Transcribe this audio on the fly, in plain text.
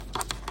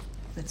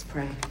Let's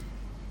pray.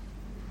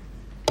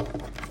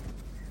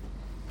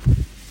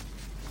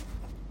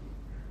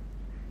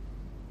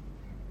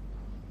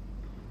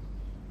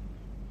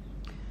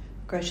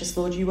 Gracious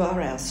Lord, you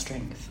are our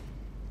strength.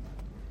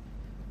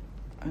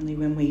 Only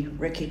when we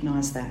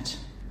recognise that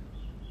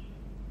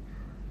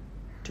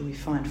do we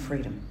find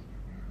freedom.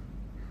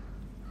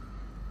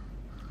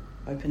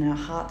 Open our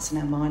hearts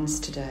and our minds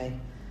today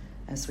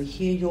as we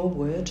hear your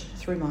word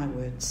through my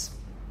words.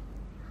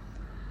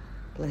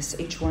 Bless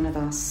each one of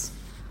us.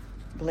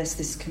 Bless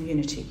this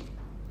community.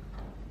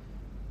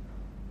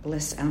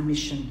 Bless our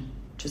mission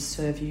to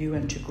serve you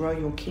and to grow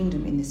your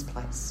kingdom in this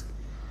place.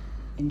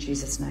 In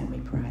Jesus' name we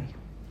pray.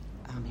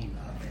 Amen.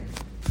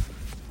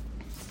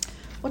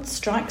 What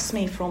strikes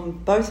me from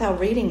both our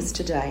readings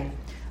today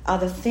are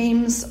the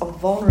themes of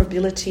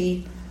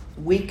vulnerability,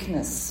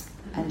 weakness,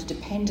 and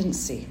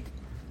dependency.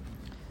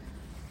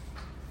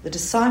 The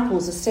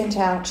disciples are sent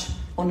out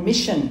on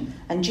mission,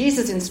 and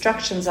Jesus'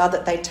 instructions are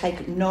that they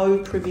take no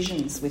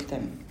provisions with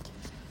them.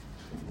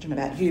 I don't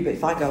know about you, but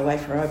if I go away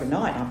for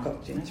overnight, I've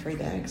got 3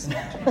 bags,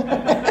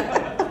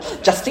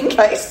 just in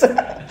case.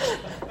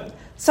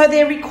 So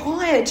they're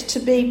required to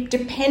be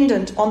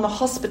dependent on the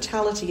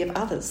hospitality of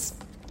others.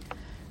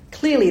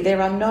 Clearly,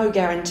 there are no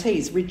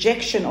guarantees.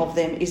 Rejection of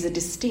them is a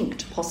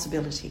distinct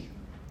possibility.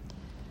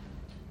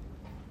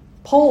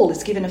 Paul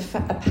is given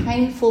a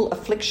painful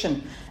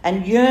affliction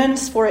and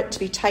yearns for it to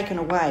be taken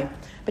away.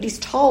 But he's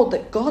told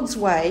that God's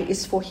way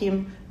is for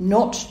him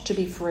not to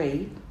be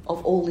free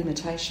of all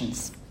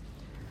limitations.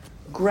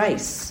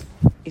 Grace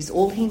is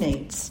all he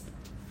needs,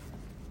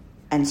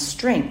 and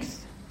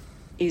strength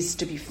is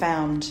to be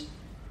found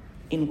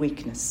in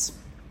weakness.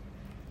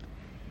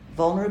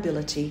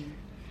 Vulnerability,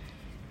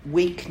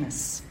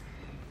 weakness,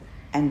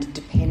 and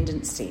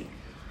dependency.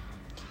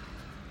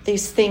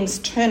 These things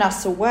turn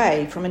us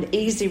away from an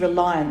easy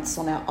reliance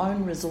on our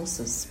own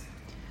resources.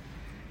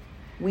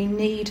 We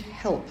need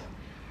help.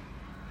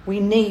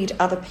 We need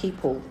other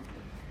people.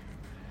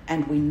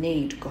 And we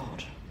need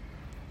God.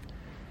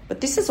 But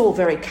this is all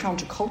very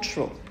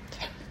countercultural.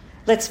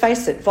 Let's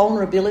face it,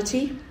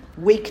 vulnerability,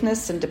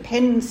 weakness, and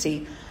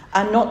dependency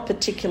are not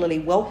particularly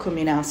welcome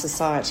in our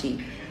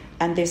society,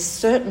 and they're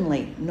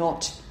certainly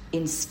not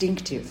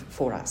instinctive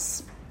for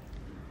us.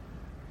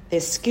 They're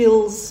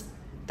skills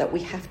that we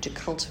have to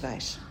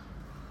cultivate.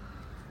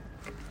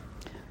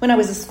 When I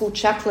was a school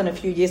chaplain a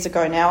few years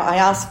ago now, I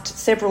asked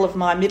several of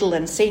my middle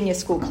and senior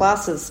school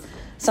classes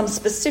some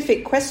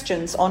specific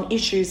questions on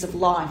issues of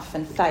life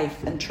and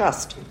faith and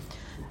trust.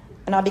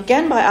 And I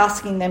began by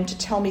asking them to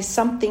tell me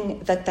something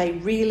that they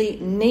really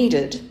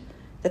needed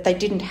that they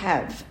didn't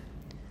have,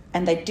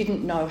 and they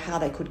didn't know how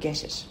they could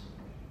get it.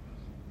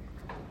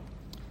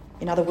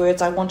 In other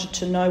words, I wanted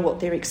to know what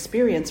their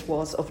experience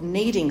was of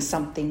needing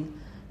something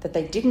that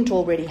they didn't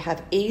already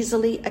have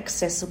easily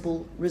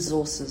accessible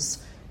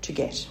resources to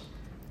get.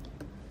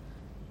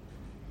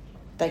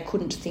 They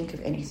couldn't think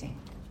of anything.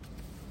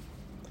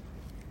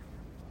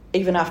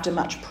 Even after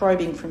much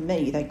probing from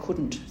me, they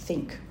couldn't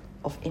think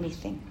of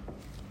anything.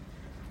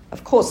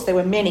 Of course, there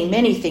were many,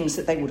 many things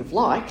that they would have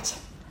liked,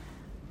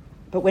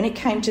 but when it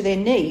came to their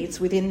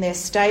needs within their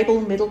stable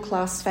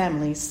middle-class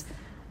families,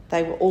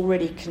 they were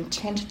already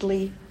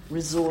contentedly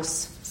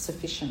resource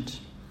sufficient.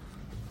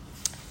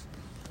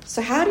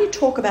 So how do you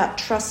talk about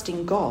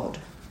trusting God,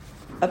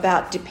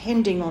 about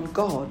depending on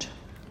God,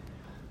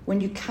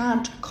 when you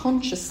can't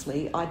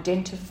consciously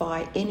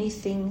identify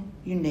anything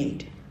you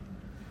need?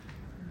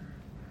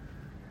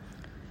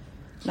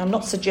 Now, I'm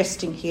not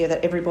suggesting here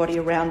that everybody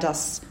around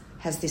us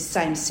has this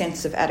same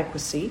sense of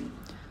adequacy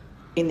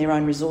in their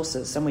own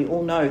resources, and we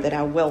all know that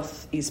our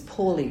wealth is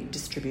poorly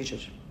distributed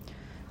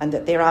and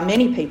that there are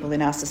many people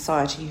in our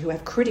society who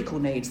have critical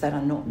needs that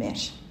are not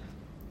met,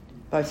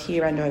 both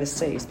here and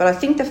overseas. But I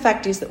think the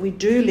fact is that we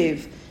do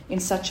live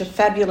in such a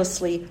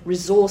fabulously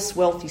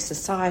resource-wealthy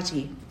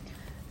society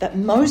that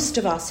most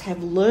of us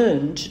have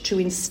learned to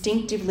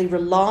instinctively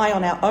rely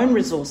on our own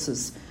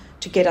resources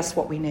to get us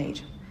what we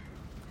need.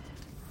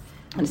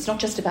 And it's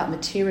not just about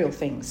material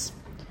things.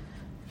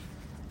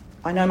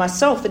 I know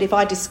myself that if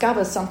I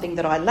discover something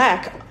that I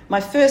lack, my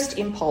first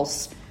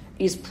impulse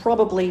is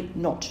probably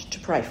not to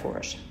pray for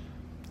it.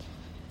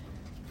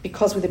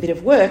 Because with a bit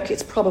of work,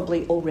 it's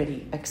probably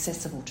already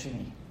accessible to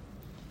me.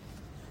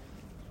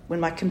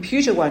 When my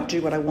computer won't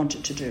do what I want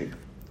it to do,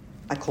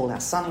 I call our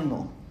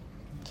son-in-law.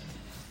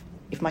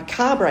 If my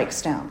car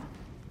breaks down,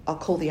 I'll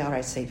call the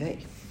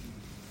RACV.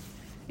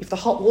 If the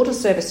hot water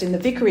service in the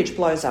vicarage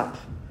blows up,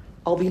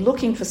 I'll be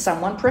looking for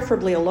someone,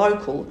 preferably a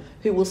local,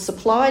 who will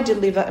supply,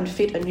 deliver and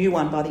fit a new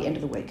one by the end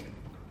of the week.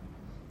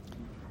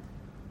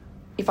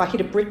 If I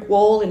hit a brick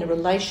wall in a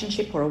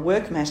relationship or a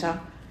work matter,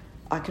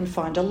 I can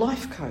find a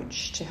life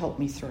coach to help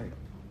me through.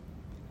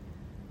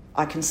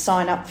 I can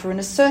sign up for an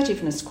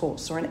assertiveness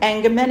course or an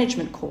anger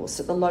management course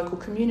at the local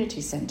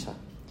community centre.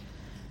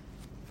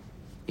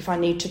 If I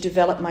need to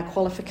develop my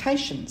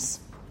qualifications,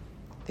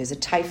 there's a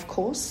TAFE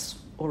course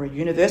or a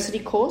university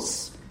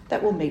course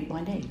that will meet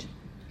my need.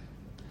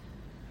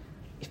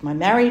 If my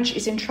marriage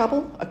is in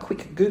trouble, a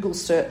quick Google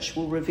search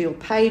will reveal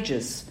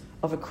pages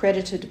of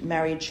accredited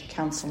marriage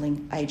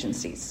counselling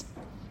agencies.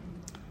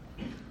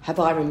 Have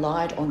I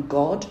relied on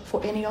God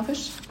for any of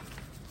it?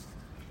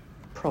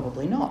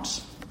 Probably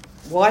not.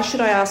 Why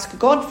should I ask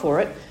God for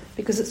it?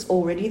 Because it's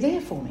already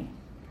there for me.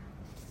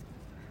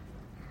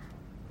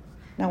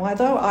 Now,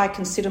 although I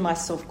consider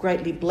myself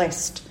greatly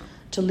blessed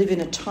to live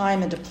in a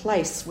time and a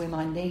place where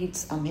my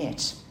needs are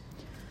met,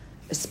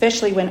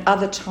 especially when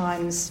other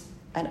times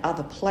and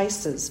other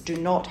places do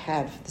not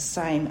have the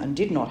same and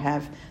did not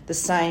have the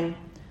same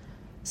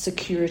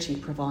security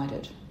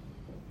provided.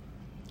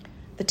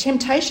 The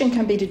temptation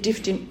can be to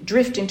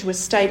drift into a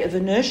state of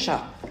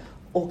inertia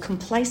or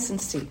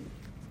complacency,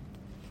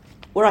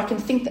 where I can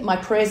think that my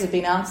prayers have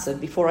been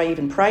answered before I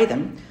even pray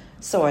them,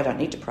 so I don't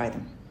need to pray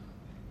them.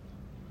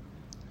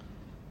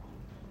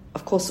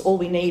 Of course, all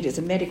we need is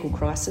a medical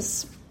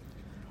crisis,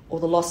 or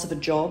the loss of a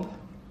job,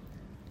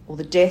 or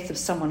the death of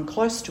someone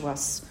close to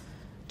us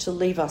to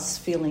leave us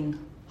feeling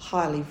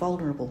highly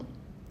vulnerable.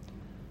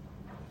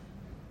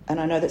 And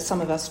I know that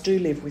some of us do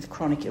live with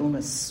chronic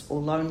illness or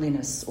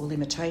loneliness or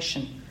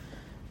limitation,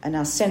 and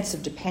our sense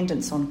of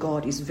dependence on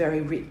God is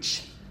very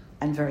rich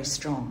and very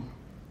strong.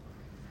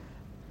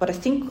 But I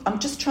think I'm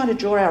just trying to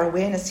draw our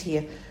awareness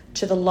here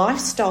to the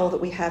lifestyle that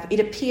we have. It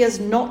appears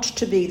not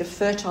to be the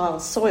fertile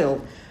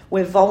soil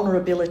where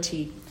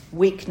vulnerability,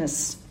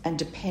 weakness and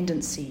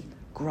dependency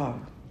grow,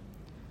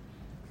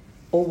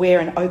 or where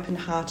an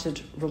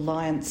open-hearted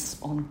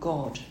reliance on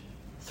God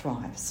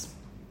thrives.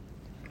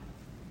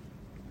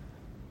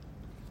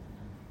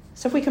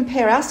 So if we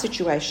compare our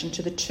situation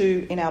to the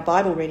two in our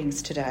Bible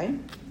readings today,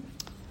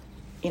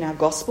 in our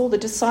Gospel, the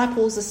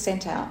disciples are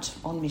sent out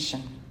on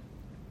mission,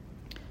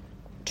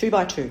 2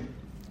 by 2,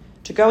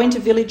 to go into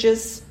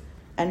villages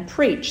and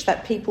preach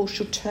that people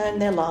should turn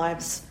their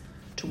lives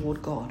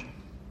toward God.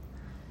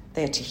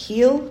 They are to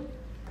heal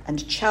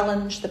and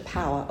challenge the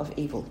power of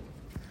evil.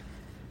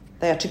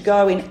 They are to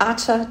go in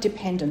utter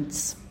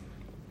dependence.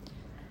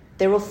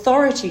 Their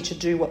authority to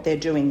do what they're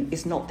doing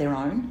is not their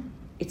own.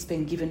 It's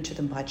been given to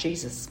them by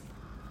Jesus.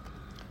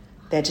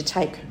 They're to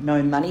take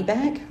no money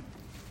bag,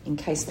 in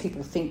case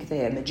people think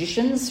they're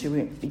magicians who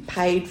will be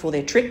paid for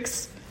their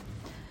tricks.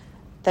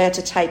 They are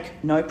to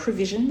take no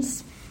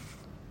provisions,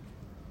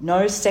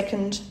 no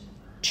second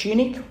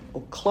tunic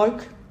or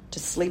cloak to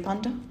sleep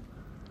under.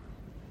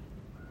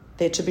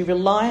 They're to be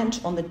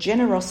reliant on the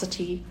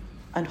generosity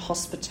and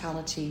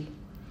hospitality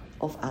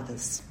of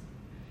others.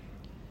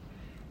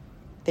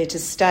 They're to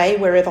stay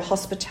wherever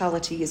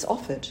hospitality is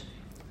offered,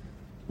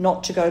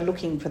 not to go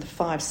looking for the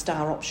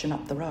 5-star option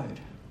up the road.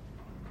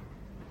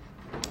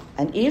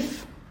 And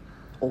if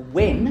or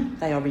when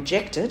they are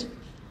rejected,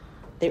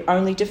 their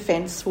only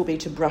defence will be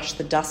to brush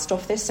the dust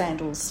off their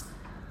sandals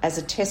as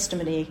a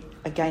testimony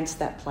against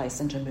that place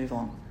and to move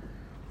on.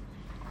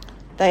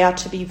 They are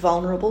to be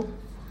vulnerable,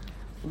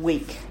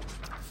 weak,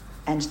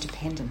 and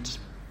dependent.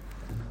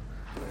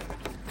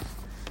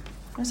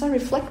 As I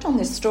reflect on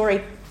this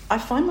story, I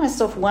find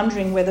myself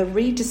wondering whether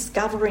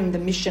rediscovering the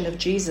mission of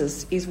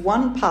Jesus is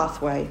one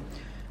pathway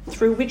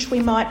through which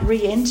we might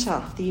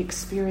re-enter the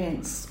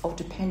experience of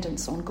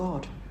dependence on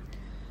God.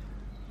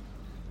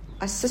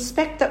 I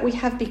suspect that we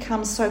have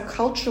become so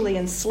culturally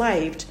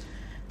enslaved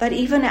that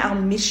even our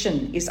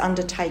mission is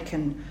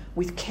undertaken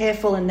with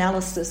careful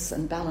analysis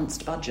and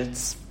balanced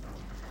budgets.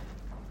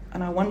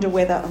 And I wonder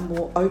whether a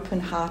more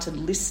open-hearted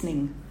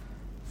listening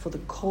for the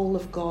call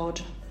of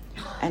God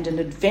and an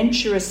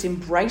adventurous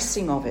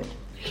embracing of it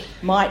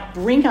might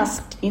bring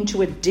us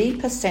into a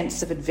deeper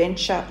sense of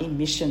adventure in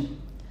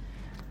mission,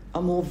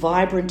 a more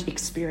vibrant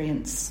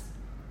experience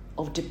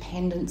of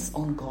dependence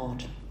on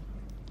God.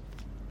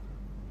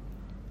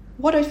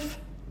 What if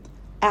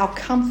our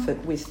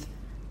comfort with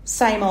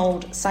same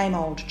old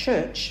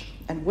church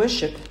and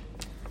worship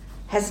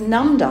has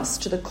numbed us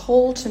to the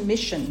call to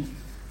mission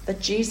that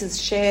Jesus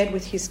shared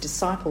with his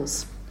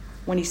disciples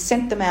when he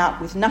sent them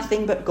out with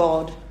nothing but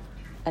God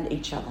and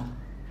each other?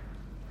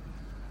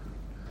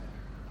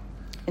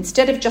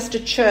 Instead of just a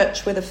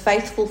church where the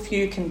faithful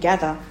few can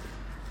gather,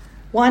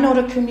 why not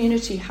a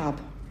community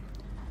hub,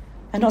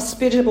 an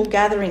hospitable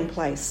gathering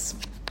place,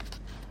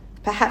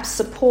 perhaps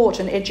support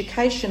and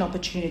education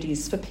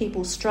opportunities for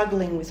people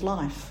struggling with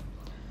life,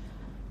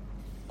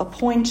 a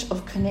point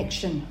of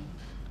connection,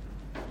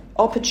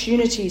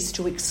 opportunities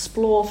to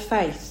explore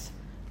faith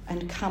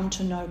and come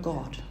to know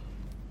God.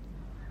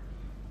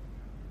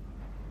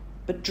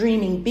 But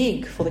dreaming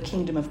big for the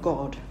kingdom of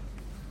God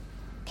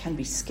can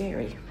be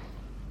scary.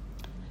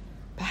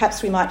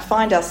 Perhaps we might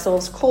find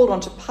ourselves called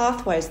onto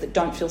pathways that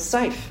don't feel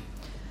safe.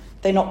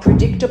 They're not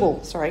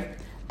predictable,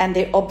 and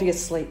they're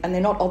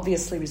not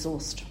obviously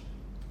resourced.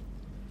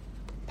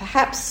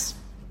 Perhaps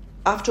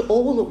after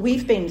all that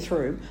we've been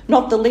through,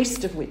 not the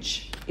least of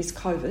which is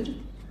COVID,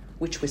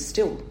 which we're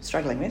still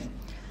struggling with,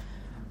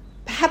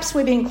 perhaps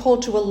we're being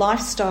called to a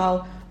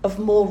lifestyle of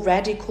more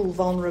radical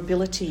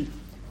vulnerability,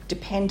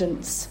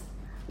 dependence,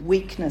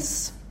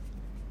 weakness,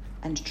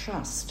 and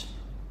trust.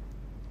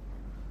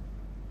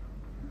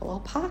 Well, I'll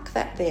park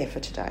that there for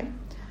today.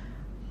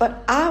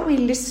 But are we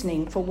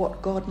listening for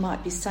what God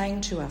might be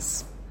saying to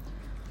us?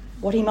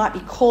 what he might be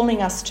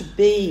calling us to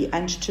be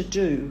and to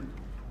do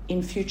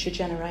in future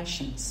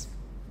generations.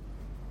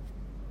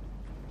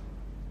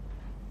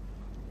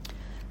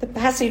 The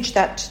passage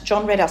that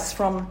John read us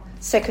from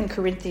 2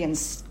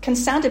 Corinthians can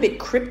sound a bit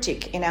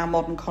cryptic in our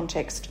modern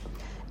context.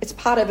 It's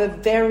part of a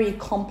very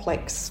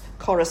complex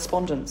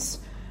correspondence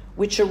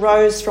which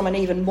arose from an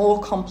even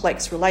more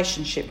complex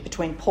relationship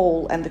between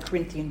Paul and the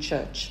Corinthian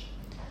church.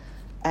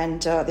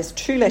 And there's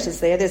 2 letters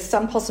there. There's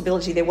some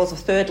possibility there was a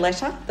 3rd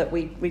letter that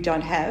we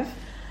don't have.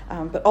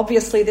 But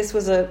obviously this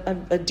was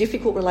a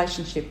difficult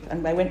relationship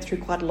and they went through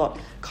quite a lot.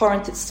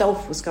 Corinth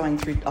itself was going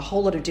through a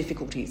whole lot of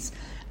difficulties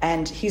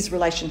and his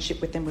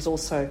relationship with them was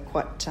also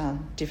quite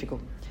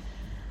difficult.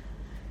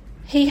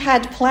 He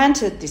had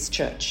planted this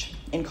church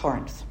in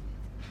Corinth,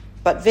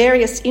 but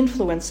various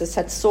influences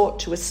had sought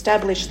to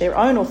establish their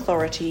own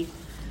authority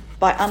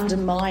by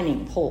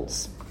undermining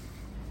Paul's.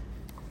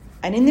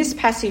 And in this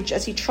passage,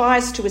 as he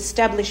tries to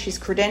establish his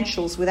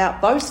credentials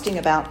without boasting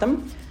about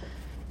them,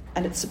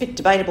 and it's a bit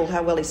debatable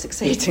how well he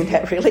succeeds in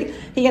that really,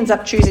 he ends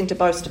up choosing to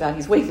boast about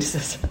his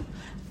weaknesses.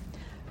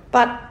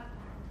 But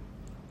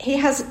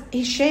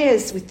he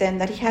shares with them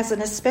that he has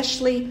an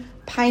especially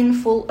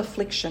painful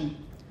affliction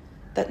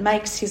that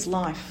makes his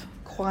life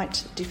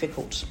quite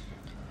difficult.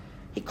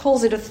 He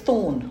calls it a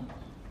thorn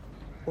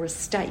or a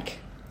stake,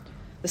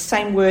 the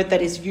same word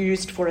that is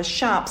used for a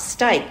sharp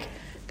stake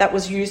that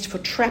was used for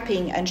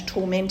trapping and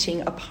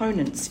tormenting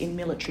opponents in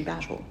military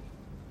battle.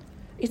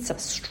 It's a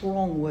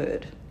strong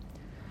word.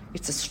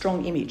 It's a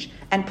strong image.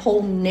 And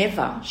Paul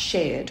never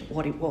shared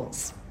what it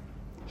was.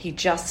 He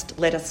just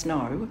let us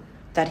know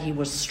that he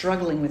was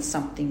struggling with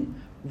something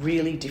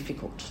really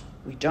difficult.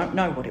 We don't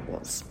know what it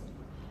was.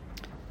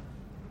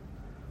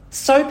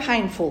 So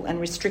painful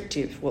and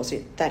restrictive was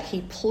it that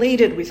he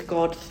pleaded with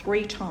God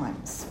 3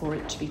 times for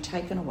it to be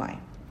taken away.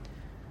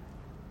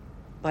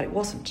 But it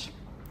wasn't.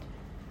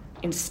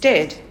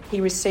 Instead, he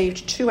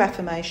received 2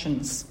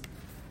 affirmations.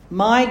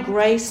 My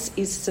grace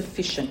is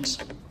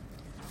sufficient,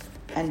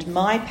 and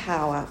my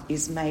power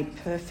is made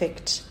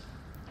perfect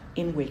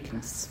in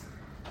weakness.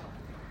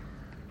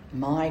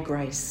 My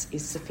grace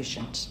is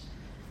sufficient,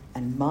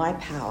 and my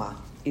power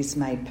is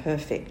made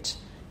perfect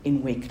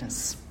in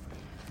weakness.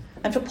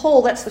 And for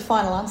Paul, that's the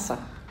final answer,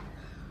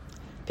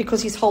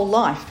 because his whole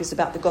life is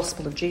about the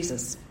gospel of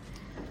Jesus.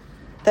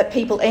 That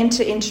people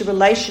enter into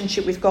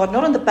relationship with God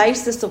not on the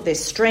basis of their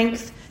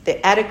strength, their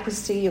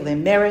adequacy or their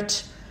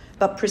merit,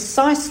 but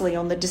precisely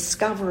on the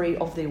discovery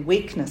of their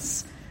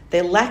weakness,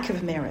 their lack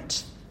of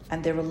merit,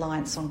 and their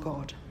reliance on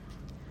God.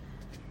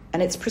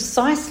 And it's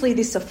precisely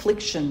this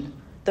affliction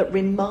that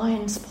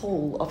reminds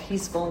Paul of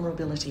his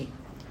vulnerability,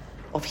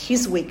 of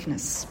his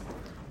weakness,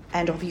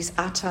 and of his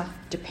utter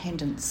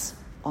dependence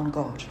on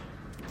God.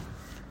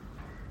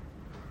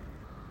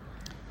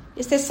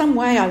 Is there some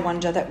way, I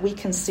wonder, that we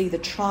can see the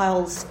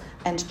trials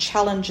and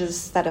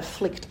challenges that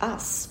afflict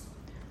us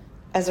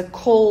as a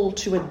call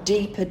to a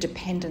deeper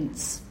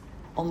dependence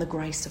on the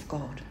grace of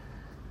God?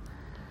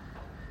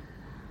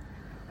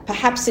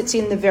 Perhaps it's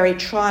in the very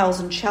trials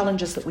and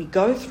challenges that we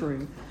go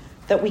through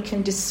that we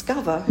can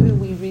discover who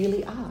we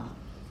really are.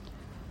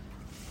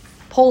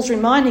 Paul's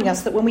reminding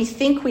us that when we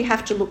think we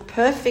have to look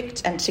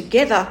perfect and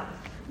together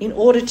in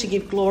order to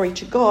give glory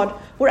to God,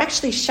 we're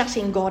actually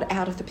shutting God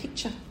out of the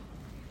picture.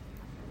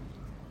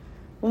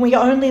 When we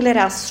only let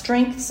our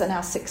strengths and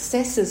our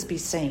successes be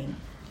seen,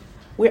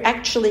 we're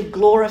actually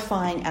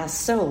glorifying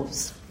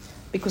ourselves,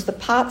 because the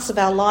parts of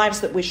our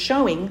lives that we're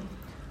showing,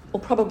 or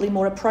probably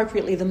more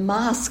appropriately the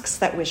masks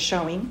that we're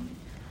showing,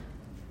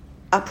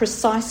 are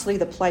precisely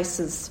the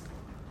places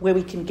where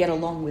we can get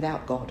along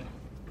without God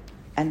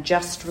and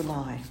just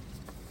rely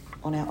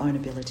on our own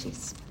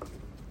abilities.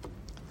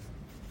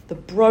 The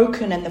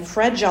broken and the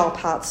fragile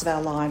parts of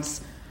our lives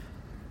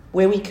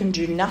where we can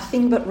do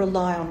nothing but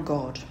rely on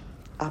God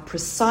are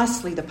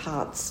precisely the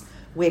parts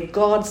where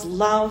God's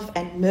love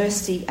and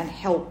mercy and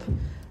help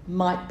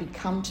might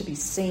become to be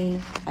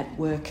seen at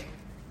work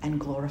and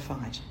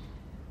glorified.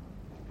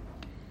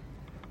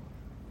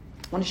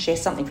 I want to share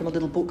something from a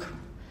little book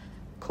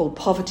called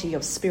Poverty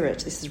of Spirit.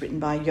 This is written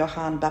by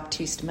Johann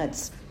Baptist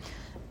Metz,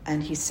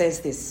 and he says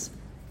this: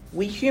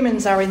 we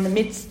humans are in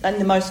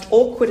the most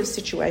awkward of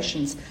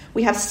situations.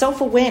 We have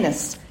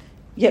self-awareness,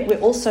 yet we're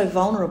also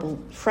vulnerable,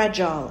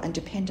 fragile and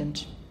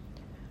dependent.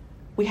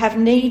 We have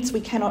needs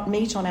we cannot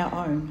meet on our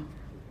own,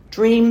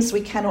 dreams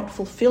we cannot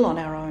fulfill on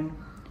our own,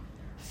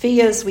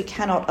 fears we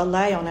cannot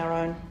allay on our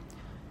own.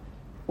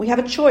 We have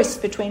a choice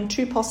between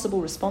 2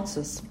 possible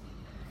responses.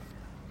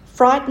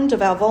 Frightened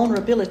of our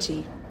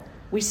vulnerability,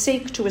 we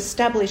seek to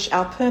establish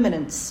our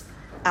permanence,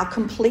 our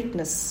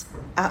completeness,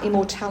 our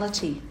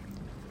immortality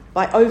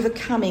by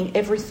overcoming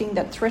everything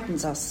that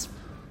threatens us.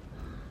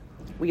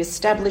 We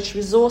establish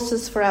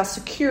resources for our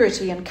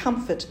security and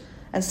comfort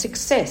and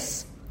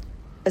success,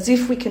 as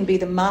if we can be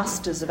the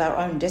masters of our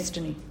own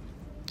destiny.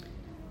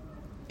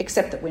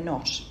 Except that we're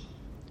not.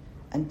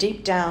 And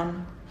deep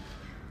down,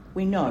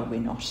 we know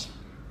we're not.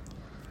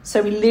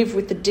 So we live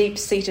with the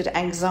deep-seated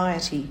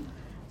anxiety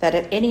that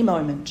at any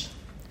moment,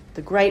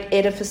 the great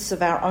edifice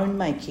of our own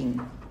making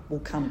will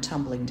come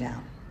tumbling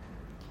down.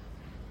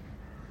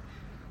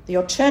 The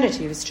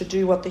alternative is to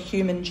do what the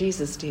human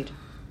Jesus did.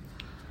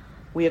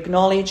 We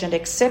acknowledge and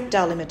accept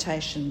our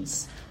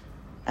limitations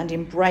and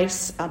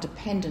embrace our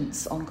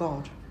dependence on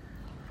God.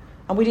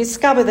 And we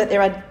discover that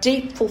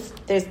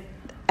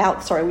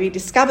we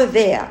discover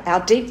there our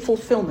deep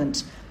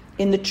fulfillment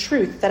in the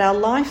truth that our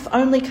life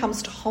only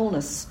comes to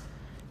wholeness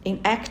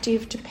in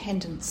active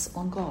dependence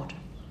on God.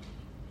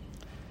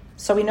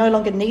 So we no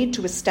longer need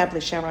to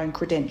establish our own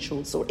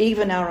credentials or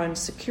even our own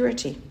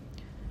security.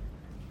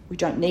 We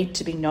don't need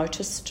to be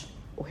noticed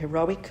or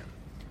heroic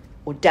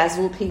or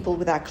dazzle people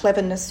with our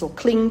cleverness or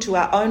cling to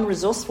our own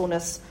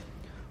resourcefulness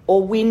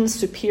or win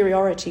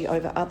superiority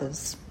over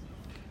others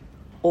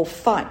or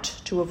fight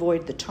to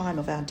avoid the time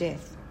of our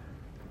death.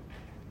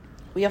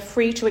 We are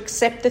free to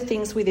accept the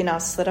things within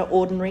us that are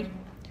ordinary,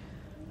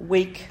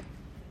 weak,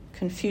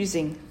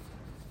 confusing,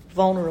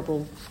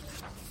 vulnerable,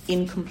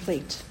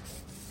 incomplete.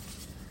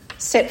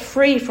 Set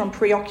free from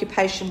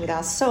preoccupation with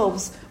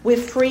ourselves, we're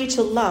free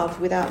to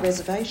love without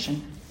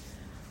reservation.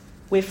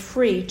 We're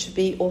free to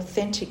be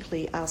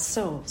authentically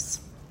ourselves.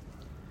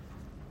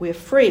 We're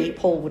free,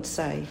 Paul would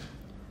say,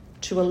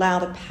 to allow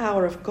the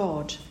power of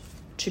God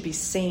to be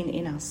seen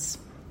in us.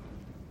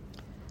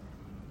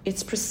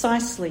 It's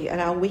precisely at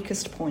our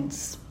weakest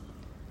points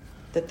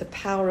that the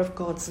power of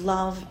God's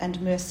love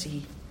and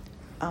mercy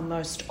are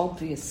most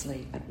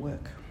obviously at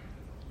work.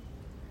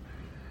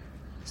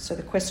 So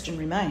the question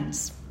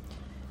remains,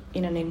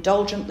 in an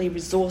indulgently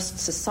resourced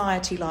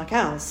society like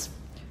ours,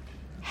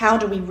 how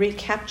do we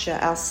recapture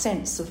our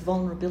sense of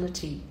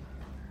vulnerability,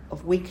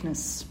 of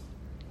weakness,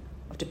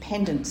 of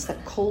dependence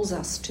that calls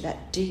us to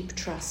that deep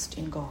trust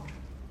in God?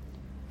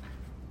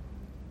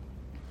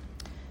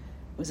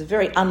 It was a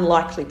very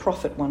unlikely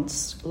prophet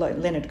once,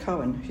 Leonard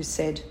Cohen, who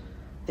said,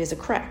 "There's a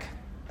crack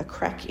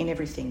in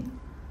everything.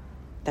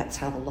 That's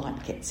how the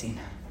light gets in."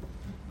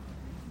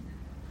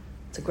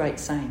 It's a great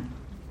saying.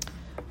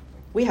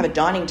 We have a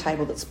dining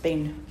table that's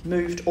been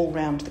moved all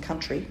round the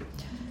country.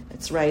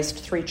 It's raised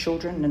 3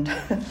 children and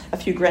a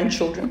few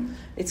grandchildren.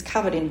 It's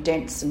covered in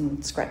dents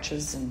and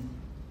scratches. And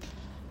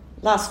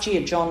last year,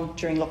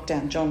 during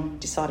lockdown, John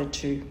decided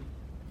to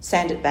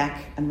sand it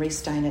back and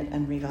restain it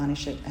and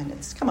revarnish it, and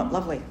it's come up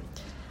lovely.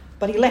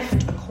 But he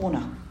left a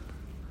corner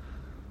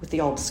with the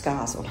old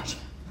scars on it.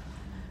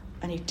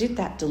 And he did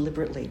that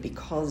deliberately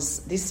because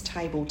this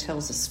table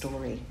tells a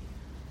story.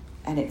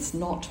 And it's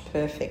not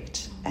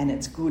perfect, and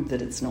it's good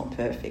that it's not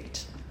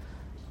perfect.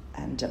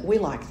 And we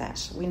like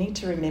that. We need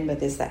to remember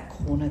there's that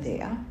corner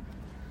there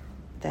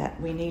that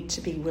we need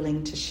to be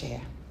willing to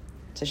share,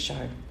 to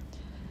show.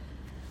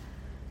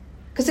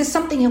 Because there's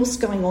something else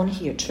going on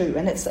here too,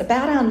 and it's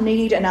about our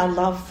need and our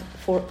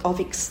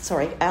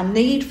our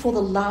need for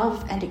the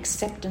love and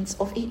acceptance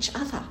of each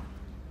other,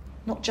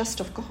 not just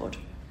of God.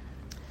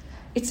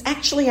 It's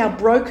actually our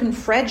broken,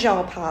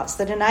 fragile parts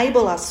that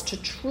enable us to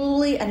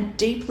truly and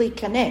deeply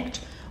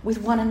connect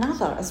with one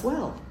another as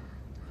well.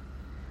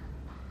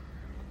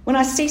 When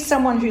I see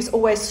someone who's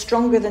always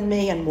stronger than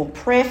me and more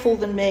prayerful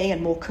than me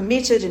and more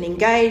committed and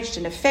engaged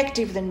and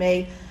effective than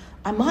me,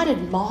 I might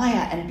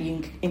admire and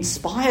be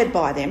inspired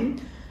by them,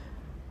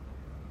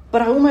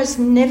 but I almost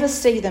never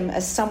see them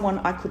as someone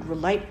I could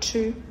relate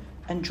to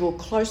and draw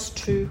close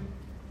to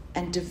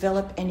and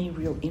develop any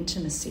real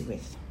intimacy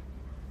with.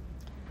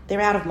 They're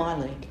out of my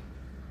league.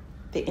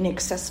 They're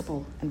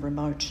inaccessible and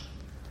remote.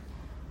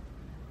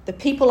 The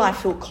people I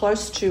feel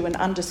close to and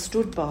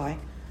understood by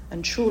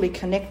and truly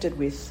connected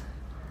with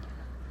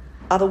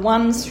are the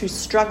ones whose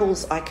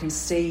struggles I can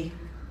see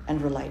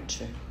and relate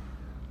to.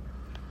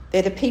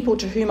 They're the people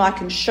to whom I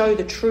can show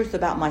the truth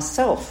about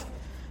myself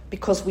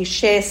because we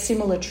share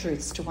similar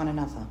truths to one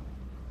another,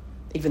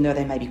 even though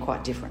they may be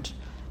quite different.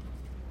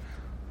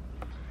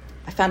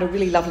 I found a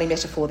really lovely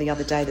metaphor the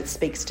other day that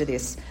speaks to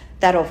this,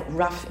 that of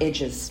rough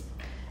edges.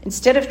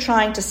 Instead of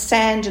trying to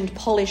sand and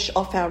polish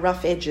off our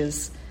rough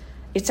edges,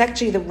 it's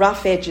actually the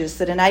rough edges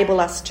that enable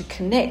us to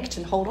connect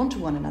and hold on to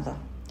one another.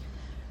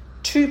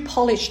 2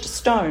 polished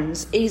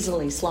stones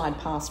easily slide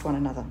past one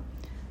another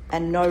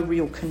and no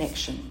real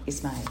connection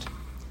is made.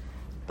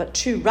 But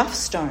 2 rough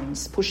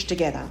stones pushed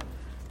together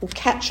will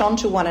catch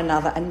onto one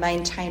another and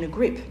maintain a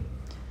grip.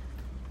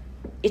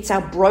 It's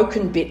our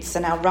broken bits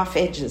and our rough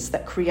edges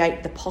that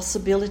create the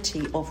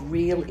possibility of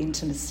real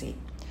intimacy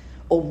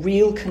or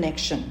real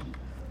connection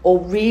or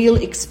real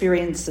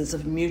experiences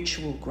of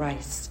mutual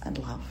grace and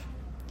love.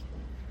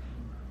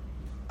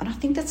 And I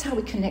think that's how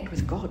we connect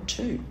with God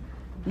too,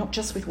 not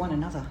just with one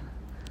another.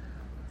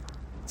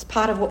 It's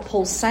part of what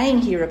Paul's saying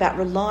here about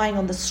relying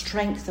on the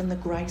strength and the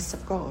grace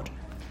of God.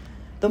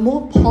 The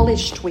more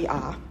polished we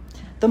are,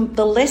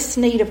 the less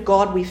need of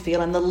God we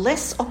feel and the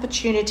less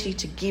opportunity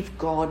to give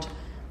God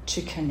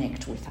to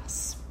connect with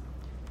us.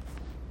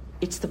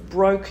 It's the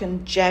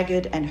broken,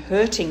 jagged and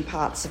hurting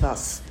parts of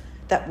us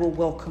that will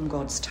welcome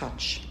God's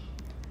touch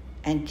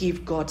and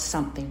give God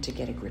something to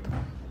get a grip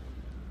on.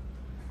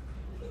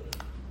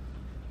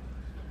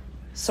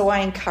 So I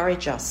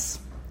encourage us,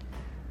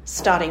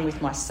 starting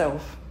with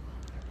myself,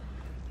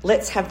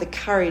 let's have the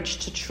courage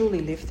to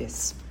truly live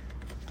this.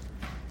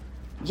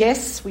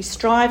 Yes, we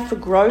strive for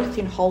growth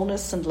in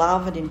wholeness and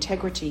love and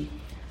integrity,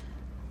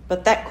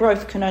 but that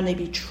growth can only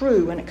be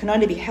true and it can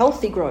only be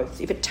healthy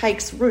growth if it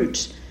takes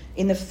root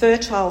in the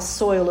fertile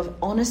soil of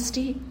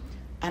honesty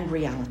and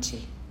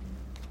reality.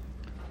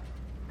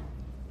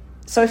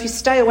 So if you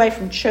stay away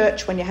from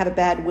church when you have a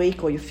bad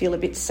week or you feel a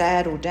bit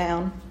sad or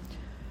down,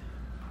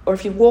 or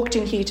if you walked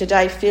in here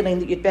today feeling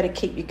that you'd better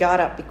keep your guard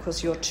up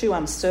because you're too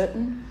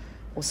uncertain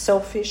or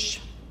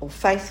selfish or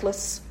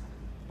faithless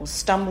or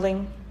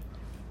stumbling,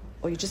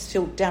 or you just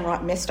feel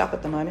downright messed up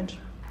at the moment,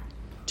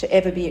 to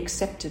ever be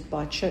accepted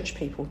by church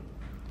people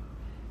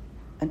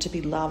and to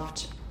be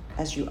loved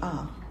as you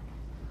are,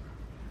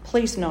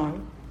 please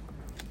know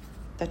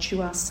that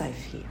you are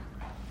safe here.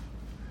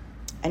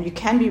 And you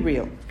can be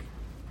real.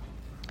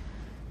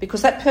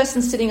 Because that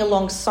person sitting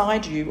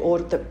alongside you or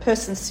the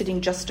person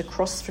sitting just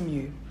across from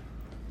you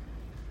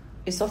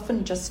is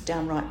often just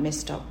downright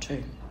messed up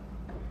too.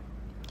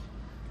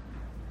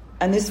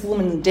 And this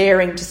woman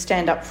daring to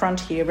stand up front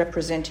here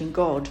representing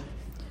God,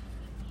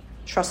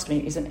 trust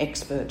me, is an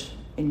expert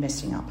in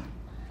messing up.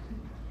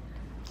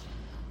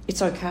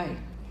 It's okay.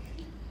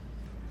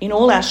 In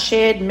all our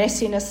shared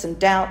messiness and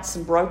doubts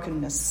and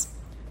brokenness,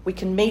 we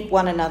can meet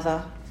one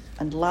another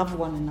and love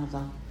one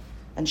another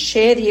and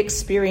share the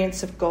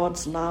experience of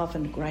God's love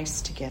and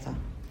grace together.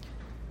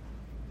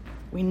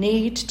 We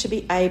need to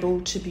be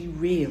able to be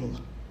real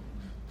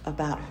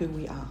about who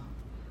we are.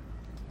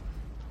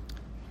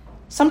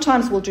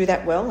 Sometimes we'll do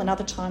that well and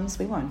other times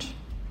we won't.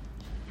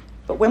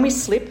 But when we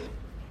slip,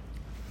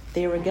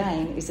 there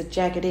again is a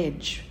jagged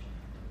edge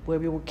where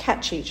we will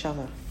catch each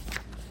other,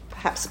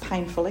 perhaps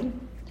painfully,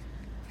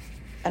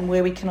 and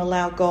where we can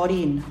allow God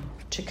in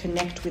to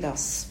connect with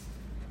us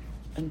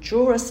and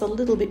draw us a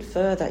little bit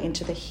further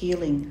into the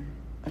healing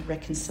and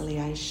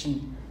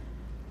reconciliation.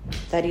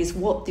 That is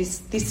what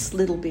this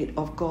little bit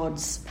of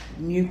God's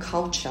new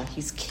culture,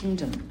 his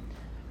kingdom,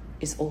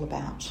 is all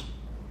about.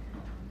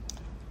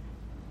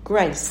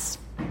 Grace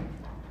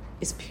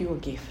is pure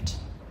gift.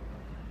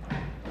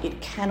 It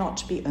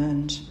cannot be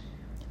earned.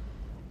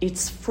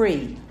 It's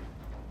free,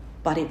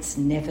 but it's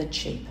never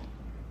cheap.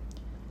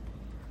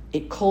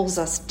 It calls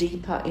us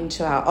deeper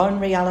into our own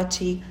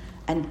reality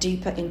and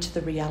deeper into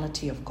the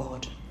reality of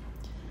God.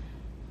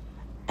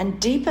 And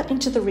deeper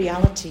into the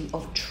reality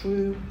of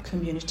true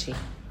community.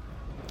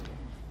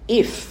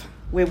 If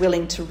we're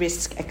willing to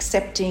risk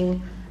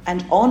accepting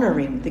and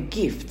honouring the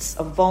gifts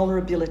of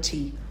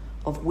vulnerability,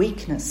 of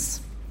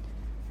weakness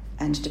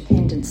and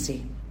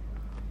dependency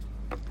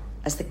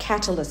as the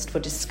catalyst for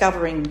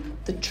discovering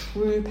the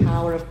true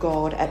power of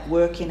God at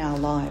work in our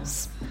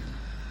lives,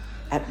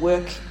 at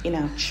work in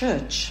our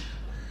church,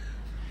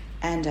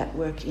 and at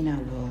work in our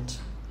world.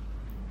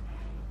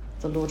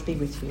 The Lord be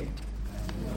with you.